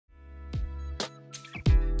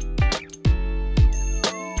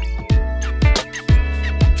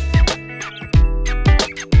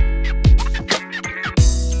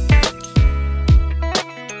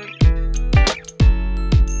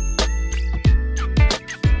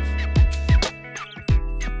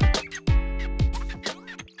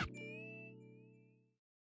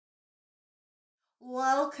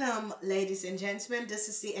Welcome, ladies and gentlemen. This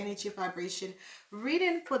is the energy vibration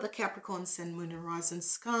reading for the Capricorn Sun, Moon, and Rising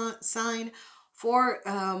sign for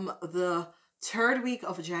the third week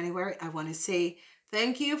of January. I want to say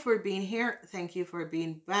thank you for being here. Thank you for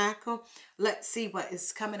being back. Let's see what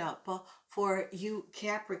is coming up for you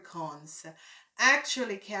Capricorns.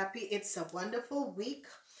 Actually, Cappy, it's a wonderful week.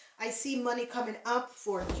 I see money coming up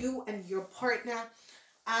for you and your partner.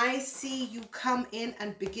 I see you come in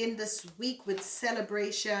and begin this week with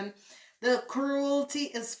celebration. The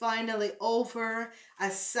cruelty is finally over.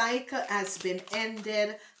 A cycle has been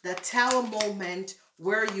ended. The Tower moment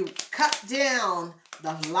where you cut down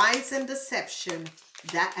the lies and deception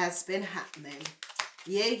that has been happening.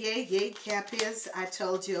 Yay, Cappies. I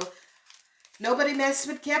told you. Nobody mess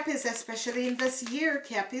with Cappies, especially in this year.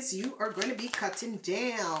 Cappies, you are going to be cutting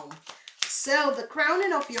down. So the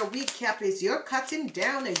crowning of your week, Cappies, you're cutting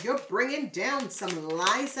down and you're bringing down some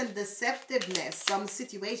lies and deceptiveness, some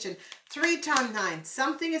situation. 3 times 9.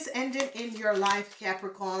 Something is ending in your life,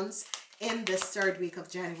 Capricorns, in this third week of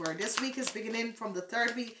January. This week is beginning from the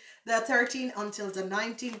third week, the 13th until the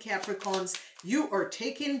 19th, Capricorns. You are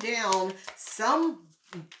taking down some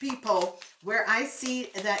people where I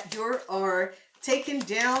see that you are taking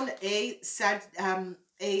down a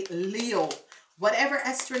Leo. Whatever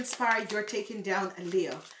has transpired, you're taking down a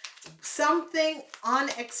Leo. Something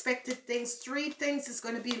unexpected things. 3 things is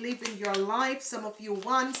going to be leaving your life. Some of you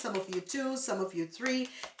 1, some of you 2, some of you 3.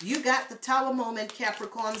 You got the Tower moment,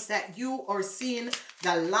 Capricorns, that you are seeing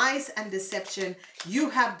the lies and deception. You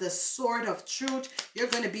have the sword of truth. You're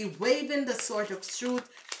going to be waving the sword of truth,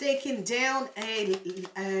 taking down a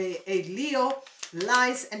Leo,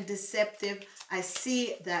 lies and deceptive. I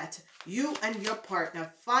see that you and your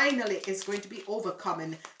partner finally is going to be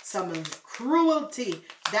overcoming some cruelty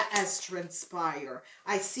that has transpired.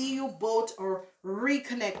 I see you both are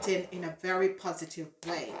reconnecting in a very positive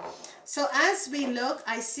way. So as we look,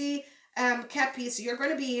 I see Cappies, you're going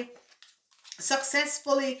to be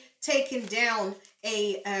successfully taking down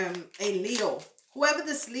a Leo. Whoever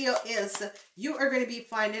this Leo is, you are going to be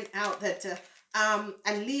finding out that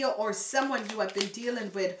a Leo or someone you have been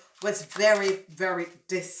dealing with was very, very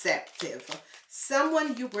deceptive.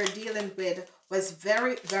 Someone you were dealing with was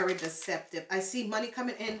very, very deceptive. I see money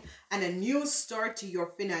coming in and a new start to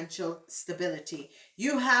your financial stability.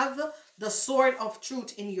 You have the sword of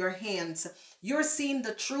truth in your hands. You're seeing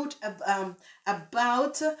the truth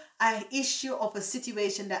about an issue of a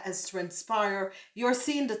situation that has transpired. You're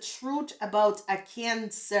seeing the truth about a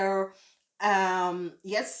Cancer.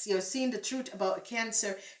 Yes, you're seeing the truth about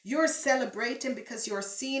Cancer. You're celebrating because you're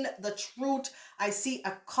seeing the truth. I see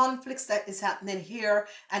a conflict that is happening here,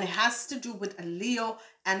 and it has to do with a Leo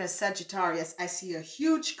and a Sagittarius. I see a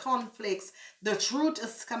huge conflict. The truth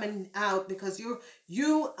is coming out because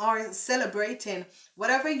you are celebrating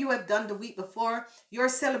whatever you have done the week before. You're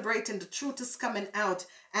celebrating. The truth is coming out,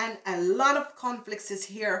 and a lot of conflicts is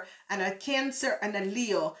here, and a Cancer and a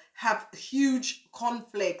Leo have huge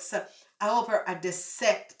conflicts over a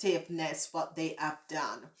deceptiveness what they have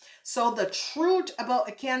done. So the truth about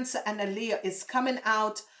a Cancer and a Leo is coming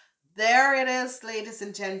out. There it is, ladies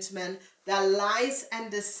and gentlemen. The lies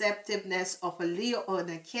and deceptiveness of a Leo or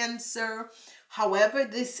a Cancer. However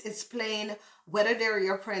this is playing, whether they're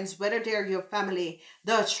your friends, whether they're your family,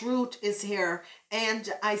 the truth is here.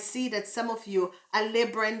 And I see that some of you, a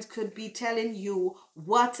Libran, could be telling you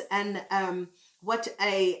what a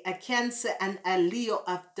Cancer and a Leo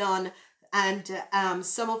have done. And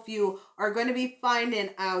some of you are going to be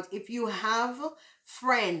finding out, if you have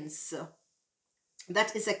friends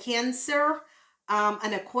that is a Cancer,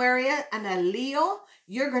 an Aquarius, and a Leo,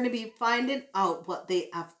 you're going to be finding out what they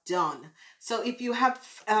have done. So if you have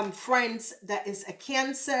friends that is a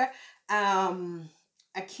Cancer,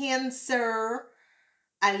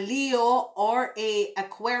 a Leo, or a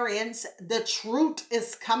Aquarians, the truth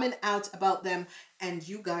is coming out about them, and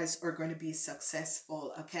you guys are going to be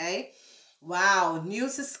successful. Okay. Wow,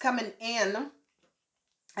 news is coming in.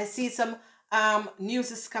 I see some news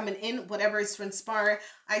is coming in, whatever is transpiring.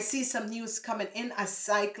 I see some news coming in. A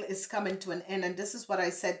cycle is coming to an end, and this is what I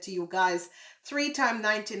said to you guys. 3 times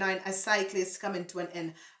 99, a cycle is coming to an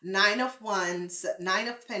end. 9 of Wands, 9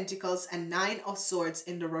 of Pentacles, and 9 of Swords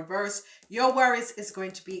in the reverse. Your worries is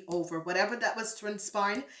going to be over. Whatever that was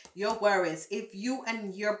transpiring, your worries. If you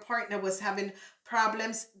and your partner was having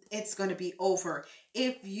problems, it's going to be over.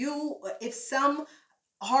 If some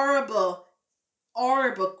horrible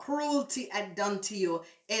cruelty had done to you,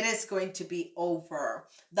 it is going to be over.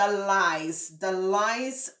 The lies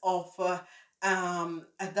of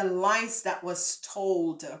the lies that was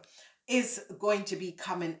told is going to be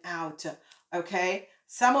coming out. Okay,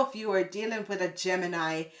 Some of you are dealing with a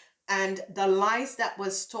Gemini, and the lies that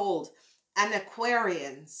was told, an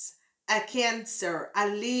Aquarians, a Cancer, a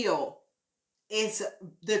Leo, is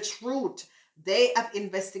the truth. They have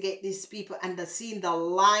investigated these people and they've seen the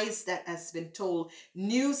lies that has been told.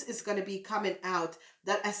 News is going to be coming out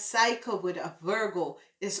that a cycle with a Virgo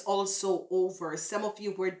is also over. Some of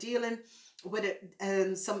you were dealing with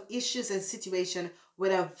some issues and situation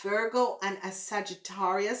with a Virgo and a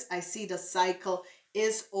Sagittarius. I see the cycle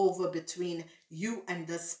is over between you and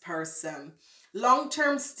this person.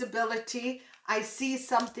 Long-term stability, I see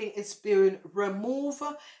something is being removed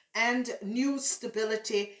and new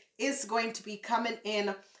stability is going to be coming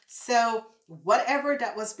in. So whatever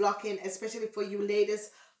that was blocking, especially for you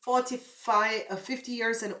ladies 50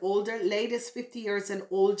 years and older, ladies 50 years and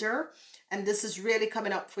older, and this is really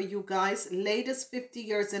coming up for you guys, ladies 50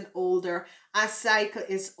 years and older, a cycle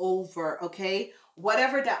is over. Okay,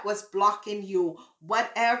 whatever that was blocking you,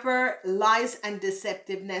 whatever lies and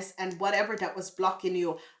deceptiveness and whatever that was blocking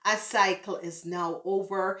you, a cycle is now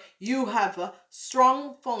over. You have a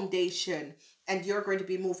strong foundation and you're going to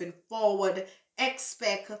be moving forward.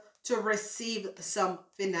 Expect to receive some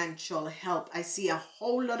financial help. I see a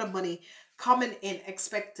whole lot of money coming in.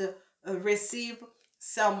 Expect to receive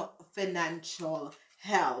some financial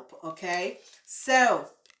help. Okay, so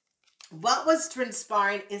what was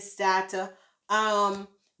transpiring is that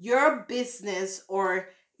your business or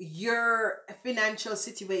your financial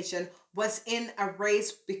situation was in a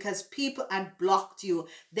race because people had blocked you.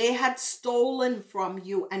 They had stolen from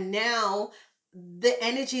you, and now the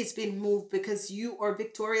energy has been moved because you are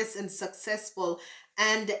victorious and successful,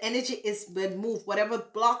 and the energy is been moved. Whatever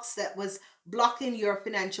blocks that was blocking your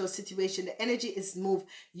financial situation, the energy is moved.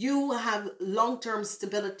 You have long-term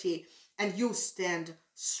stability and you stand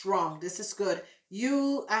strong. This is good.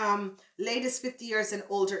 You ladies 50 years and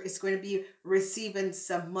older is going to be receiving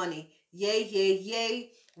some money. Yay, yay,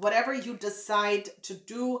 yay. Whatever you decide to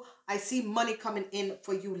do, I see money coming in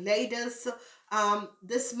for you ladies.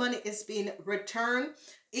 This money is being returned.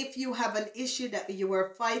 If you have an issue that you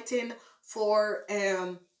were fighting for,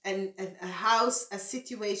 a house, a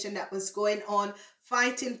situation that was going on,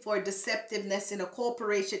 fighting for deceptiveness in a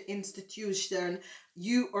corporation institution,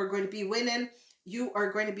 you are going to be winning. You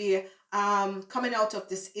are going to be coming out of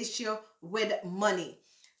this issue with money.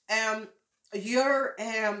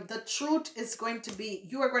 The truth is going to be,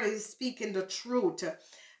 you are going to be speaking the truth.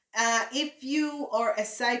 If you are a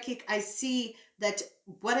psychic, I see that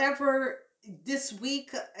whatever this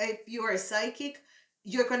week, if you are a psychic,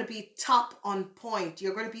 you're going to be top on point.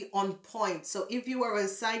 You're going to be on point. So if you are a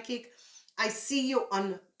psychic, I see you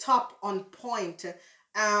on top, on point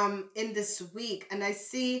in this week. And I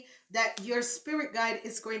see that your spirit guide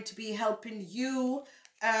is going to be helping you.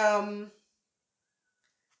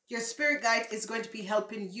 Your spirit guide is going to be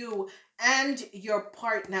helping you and your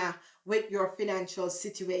partner with your financial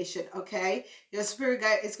situation. Okay, your spirit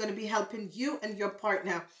guide is going to be helping you and your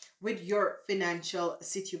partner with your financial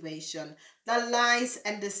situation. The lies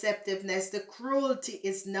and deceptiveness, the cruelty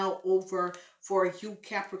is now over for you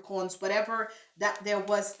Capricorns. Whatever that there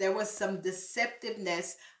was some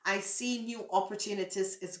deceptiveness. I see new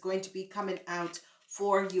opportunities is going to be coming out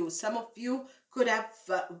for you. Some of you could have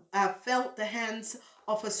felt the hands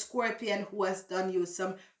of a scorpion who has done you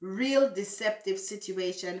some real deceptive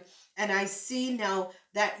situation, and I see now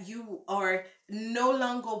that you are no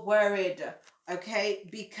longer worried. Okay,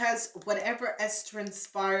 because whatever has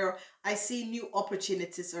transpired, I see new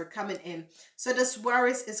opportunities are coming in. So this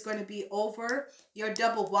worries is going to be over. Your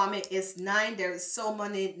double whammy is 9. There is so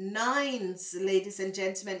many 9s, ladies and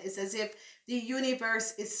gentlemen. It's as if the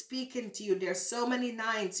universe is speaking to you. There's so many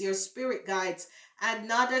 9s. Your spirit guides.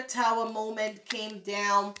 Another tower moment came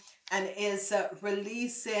down and is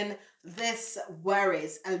releasing this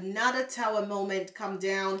worries. Another tower moment come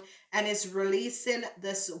down and is releasing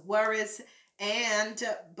this worries. And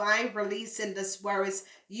by releasing this worries,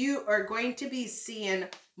 you are going to be seeing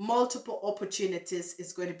multiple opportunities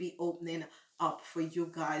is going to be opening up for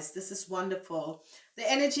you guys. This is wonderful.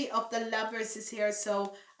 The energy of the Lovers is here.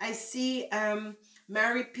 So I see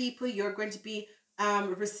married people, you're going to be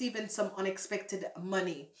receiving some unexpected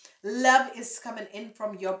money. Love is coming in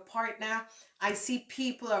from your partner. I see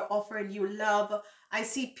people are offering you love. I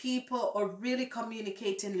see people are really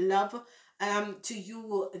communicating love to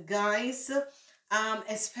you guys.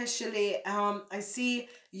 Especially I see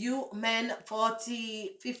you men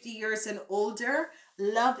 40, 50 years and older.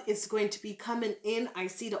 Love is going to be coming in. I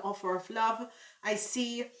see the offer of love. I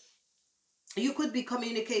see you could be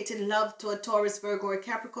communicating love to a Taurus, Virgo, or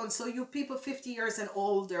Capricorn. So you people 50 years and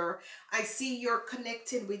older, I see you're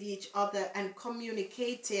connecting with each other and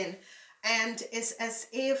communicating and it's as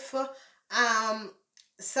if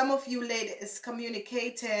some of you lady is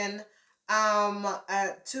communicating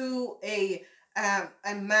to a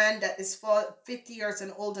man that is 50 years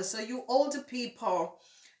and older. So you older people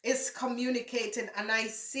is communicating, and I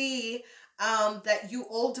see that you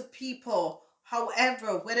older people,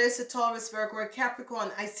 however, whether it's a Taurus, Virgo, or Capricorn,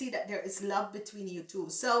 I see that there is love between you two.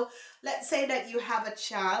 So let's say that you have a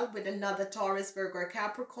child with another Taurus, Virgo, or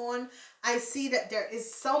Capricorn. I see that there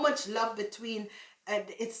is so much love between, and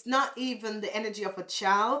it's not even the energy of a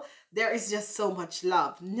child. There is just so much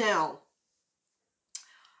love. Now,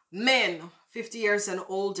 men 50 years and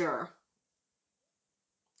older,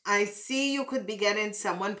 I see you could be getting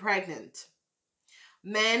someone pregnant.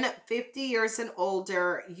 Men 50 years and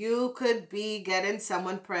older, you could be getting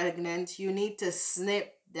someone pregnant. You need to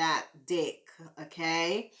snip that dick,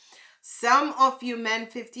 okay? Some of you men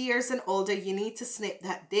 50 years and older, you need to snip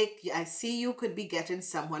that dick. I see you could be getting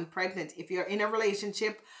someone pregnant. If you're in a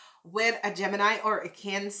relationship with a Gemini or a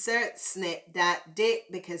Cancer, snip that dick,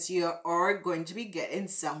 because you are going to be getting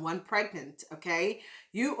someone pregnant, okay?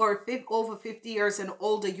 You are over 50 years and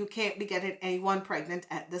older, you can't be getting anyone pregnant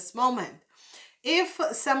at this moment. If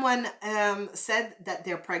someone said that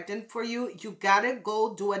they're pregnant for you, you gotta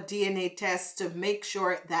go do a DNA test to make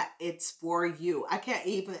sure that it's for you. I can't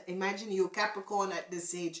even imagine you, Capricorn, at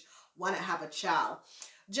this age, want to have a child.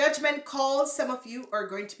 Judgment calls. Some of you are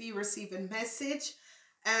going to be receiving message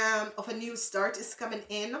of a new start is coming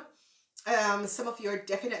in. Some of you are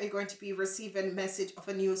definitely going to be receiving message of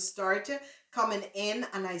a new start coming in,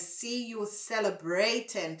 and I see you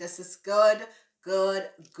celebrating. This is good. Good.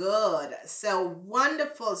 So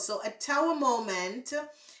wonderful. So a Tower moment.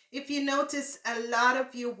 If you notice, a lot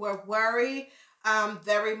of you were worried,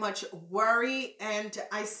 very much worried, and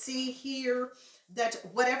I see here that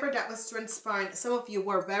whatever that was transpiring, some of you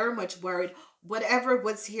were very much worried, whatever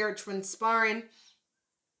was here transpiring.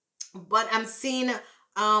 What I'm seeing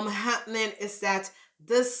happening is that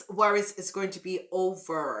this worries is going to be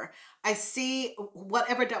over. I see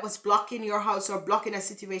whatever that was blocking your house or blocking a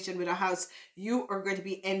situation with a house, you are going to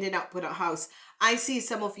be ending up with a house. I see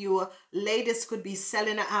some of you ladies could be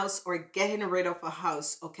selling a house or getting rid of a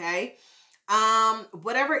house, okay?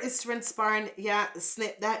 Whatever is transpiring, yeah,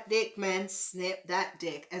 snip that dick, man. Snip that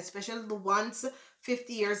dick, especially the ones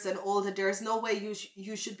 50 years and older. There's no way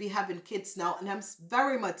you should be having kids now, and I'm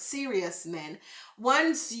very much serious, men.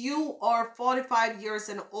 Once you are 45 years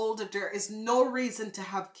and older, there is no reason to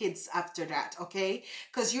have kids after that, okay?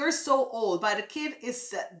 Because you're so old. But the kid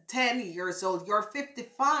is 10 years old, you're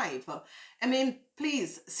 55. I mean,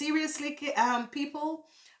 please, seriously, people,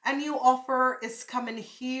 a new offer is coming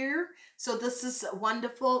here. So this is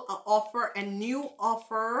wonderful. Offer, a new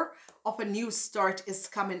offer of a new start is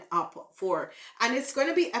coming up for, and it's going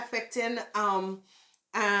to be affecting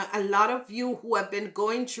a lot of you who have been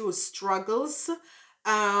going through struggles.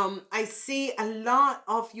 I see a lot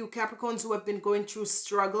of you Capricorns who have been going through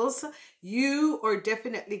struggles. You are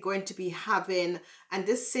definitely going to be having, and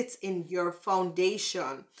this sits in your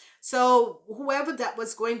foundation. So whoever that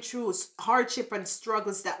was going through hardship and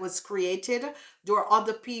struggles that was created, there are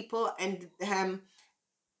other people, and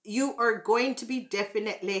you are going to be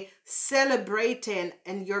definitely celebrating,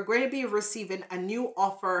 and you're going to be receiving a new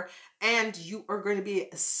offer, and you are going to be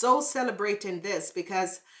so celebrating this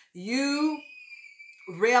because you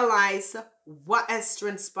realize what has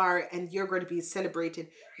transpired, and you're going to be celebrating.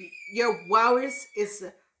 Your worries is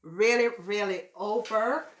really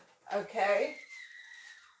over, okay?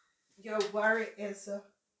 Your worry is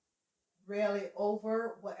really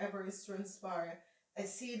over, whatever is transpiring. I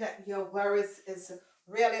see that your worries is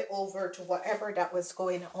really over to whatever that was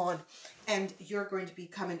going on, and you're going to be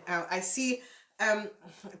coming out. I see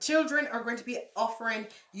children are going to be offering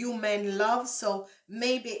you men love. So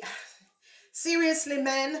maybe, seriously,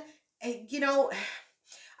 men, you know,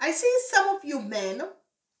 I see some of you men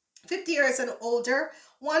 50 years and older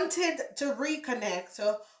wanted to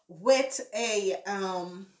reconnect with a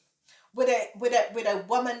with a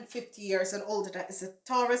woman 50 years and older that is a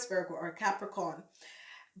Taurus, Virgo, or Capricorn.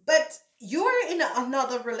 But you're in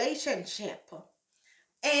another relationship,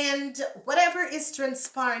 and whatever is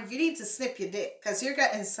transpiring, you need to snip your dick because you're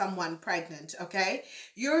getting someone pregnant, okay?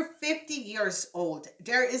 You're 50 years old.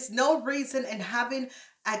 There is no reason in having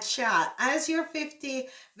a child. As you're 50,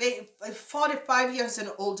 45 years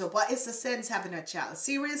and older, what is the sense having a child?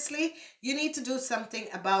 Seriously, you need to do something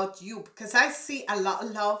about you, because I see a lot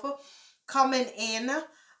of love coming in,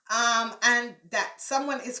 and that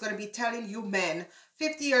someone is going to be telling you men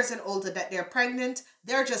 50 years and older that they're pregnant.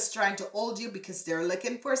 They're just trying to hold you because they're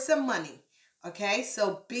looking for some money, okay?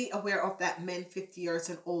 So be aware of that, men 50 years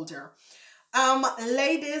and older.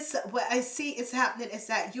 Ladies, what I see is happening is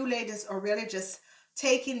that you ladies are really just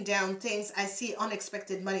taking down things. I see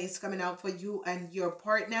unexpected money is coming out for you and your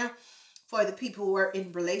partner. For the people who are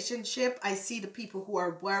in relationship, I see the people who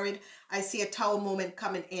are worried. I see a tower moment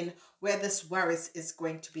coming in where this worries is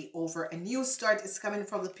going to be over. A new start is coming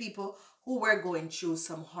from the people who were going through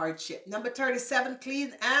some hardship. Number 37,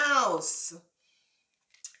 clean house.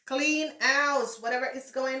 Clean house. Whatever is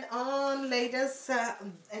going on, ladies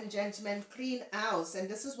and gentlemen, clean house. And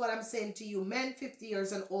this is what I'm saying to you, men 50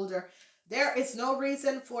 years and older. There is no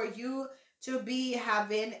reason for you to be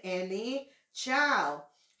having any child.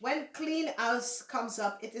 When clean house comes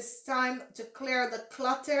up, it is time to clear the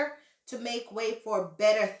clutter to make way for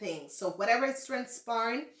better things. So whatever is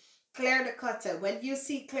transpiring, clear the clutter. When you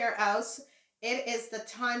see clear house, it is the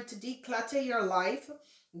time to declutter your life,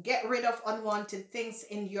 get rid of unwanted things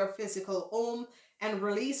in your physical home, and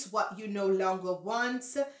release what you no longer want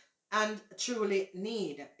and truly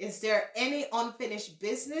need. Is there any unfinished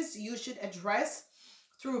business you should address?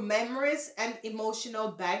 Through memories and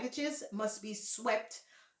emotional baggages must be swept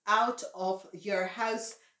out of your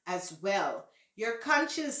house as well. Your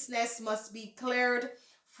consciousness must be cleared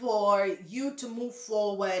for you to move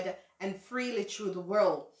forward and freely through the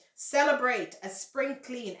world. Celebrate a spring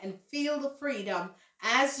clean and feel the freedom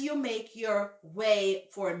as you make your way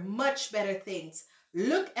for much better things.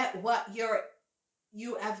 Look at what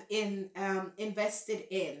you have invested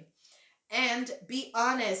in and be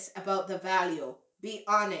honest about the value. Be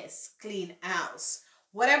honest. Clean house.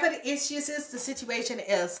 Whatever the issues is, the situation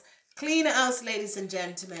is, clean house, ladies and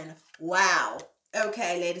gentlemen. Wow.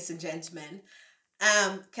 Okay, ladies and gentlemen.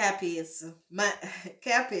 Cappies,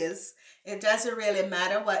 it doesn't really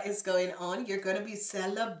matter what is going on. You're going to be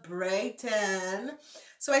celebrating.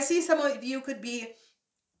 So I see some of you could be,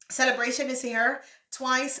 celebration is here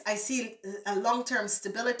twice. I see a long-term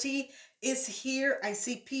stability is here. I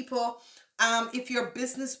see people, if your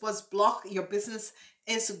business was blocked, your business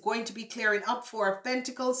is going to be clearing up. Four of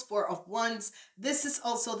Pentacles, Four of Wands. This is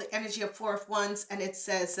also the energy of Four of Wands, and it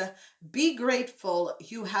says, be grateful,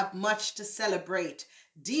 you have much to celebrate.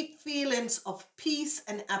 Deep feelings of peace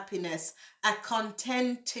and happiness, a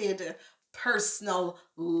contented personal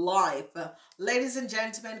life. Ladies and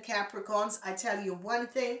gentlemen, Capricorns, I tell you one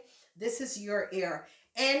thing, this is your year.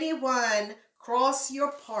 Anyone cross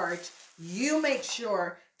your path, you make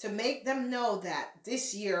sure to make them know that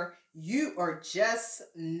this year you are just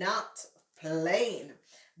not playing.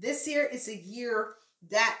 This year is a year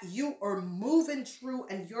that you are moving through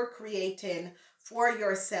and you're creating for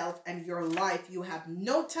yourself and your life. You have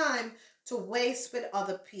no time to waste with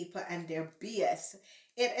other people and their BS.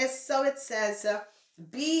 It is so it says,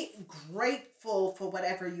 be grateful for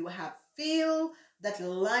whatever you have. Feel that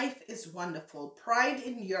life is wonderful. Pride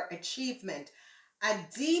in your achievement. A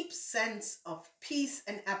deep sense of peace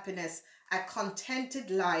and happiness. A contented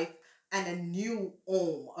life and a new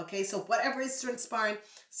home. Okay, so whatever is transpiring,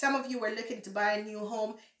 some of you are looking to buy a new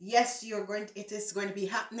home. Yes, it is going to be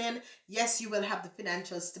happening. Yes, you will have the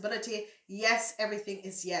financial stability. Yes, everything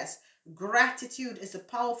is yes. Gratitude is a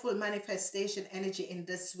powerful manifestation energy in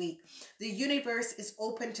this week. The universe is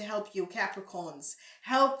open to help you, Capricorns.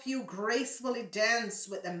 Help you gracefully dance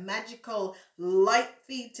with the magical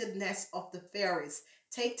light-feetedness of the fairies.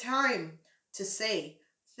 Take time to say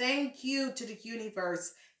thank you to the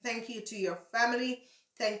universe. Thank you to your family.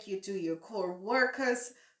 Thank you to your core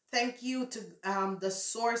workers. Thank you to the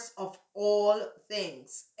source of all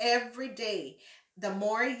things. Every day, the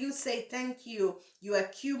more you say thank you, you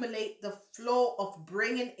accumulate the flow of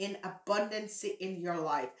bringing in abundance in your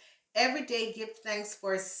life. Every day, give thanks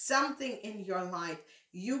for something in your life.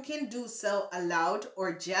 You can do so aloud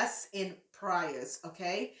or just in prayers,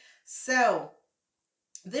 okay? So,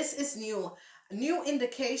 this is new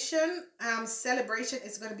indication. Celebration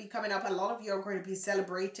is going to be coming up. A lot of you are going to be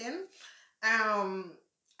celebrating,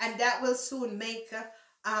 and that will soon make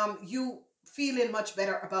you feeling much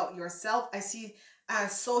better about yourself. I see a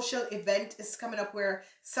social event is coming up where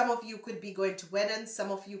some of you could be going to weddings,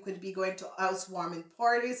 some of you could be going to housewarming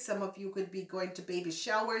parties, some of you could be going to baby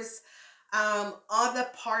showers. Other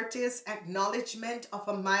parties, acknowledgement of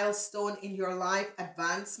a milestone in your life,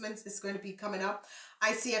 advancements is going to be coming up.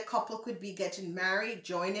 I see a couple could be getting married,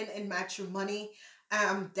 joining in matrimony,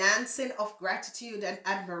 dancing of gratitude and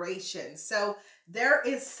admiration. So there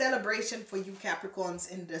is celebration for you Capricorns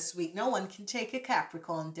in this week. No one can take a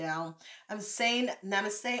Capricorn down. I'm saying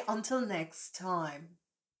namaste until next time.